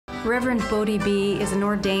Reverend Bodhi B. is an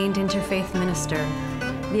ordained interfaith minister,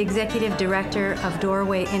 the executive director of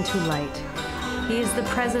Doorway into Light. He is the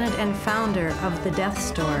president and founder of the Death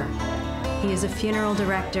Store. He is a funeral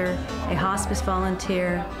director, a hospice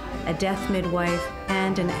volunteer, a death midwife,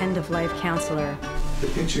 and an end-of-life counselor. The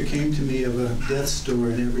picture came to me of a death store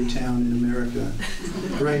in every town in America.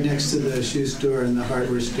 Right next to the shoe store and the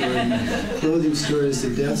hardware store and the clothing store is the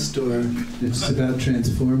death store. It's about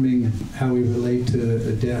transforming how we relate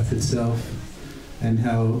to death itself and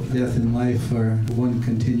how death and life are one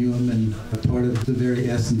continuum and a part of the very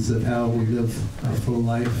essence of how we live a full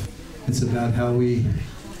life. It's about how we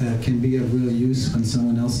can be of real use when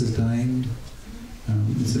someone else is dying.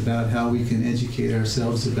 It's about how we can educate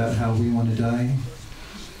ourselves about how we want to die.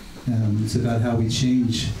 It's about how we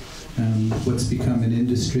change what's become an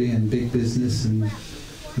industry and big business and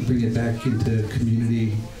bring it back into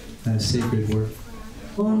community sacred work.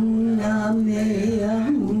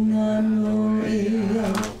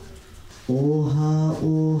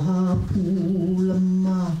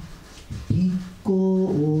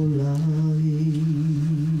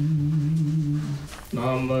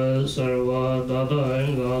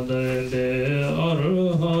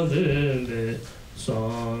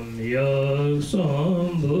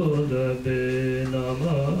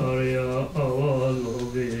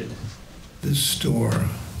 This store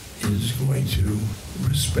is going to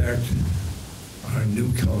respect our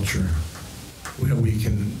new culture where we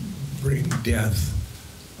can bring death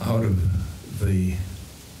out of the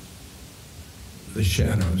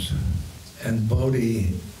shadows. And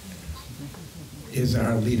Bodhi is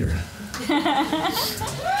our leader.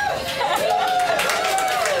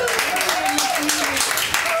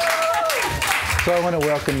 So I want to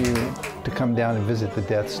welcome you to come down and visit the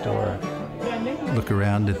Death Store. Look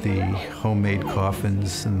around at the homemade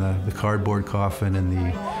coffins and the cardboard coffin and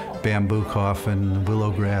the bamboo coffin, the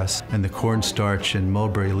willow grass, and the cornstarch and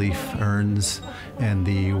mulberry leaf urns, and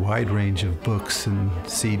the wide range of books and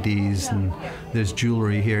CDs, and there's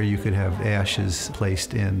jewelry here you could have ashes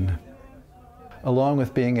placed in. Along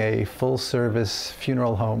with being a full-service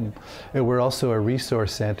funeral home, we're also a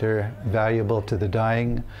resource center valuable to the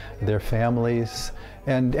dying, their families,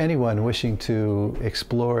 and anyone wishing to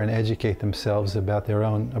explore and educate themselves about their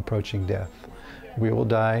own approaching death. We will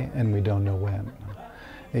die, and we don't know when.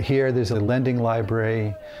 Here there's a lending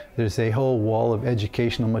library, there's a whole wall of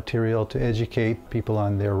educational material to educate people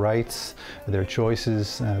on their rights, their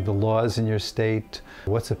choices, the laws in your state,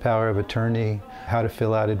 what's the power of attorney, how to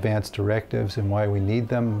fill out advance directives and why we need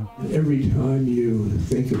them. Every time you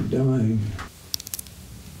think of dying,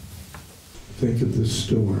 think of the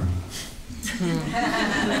store.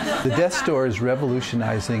 The Death Store is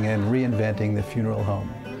revolutionizing and reinventing the funeral home.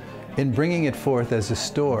 In bringing it forth as a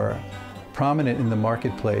store, prominent in the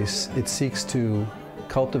marketplace, it seeks to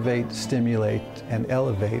cultivate, stimulate, and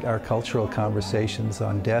elevate our cultural conversations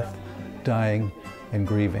on death, dying, and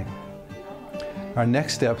grieving. Our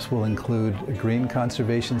next steps will include a green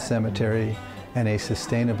conservation cemetery and a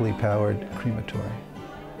sustainably powered crematory.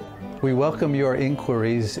 We welcome your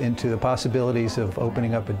inquiries into the possibilities of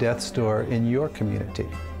opening up a death store in your community.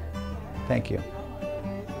 Thank you.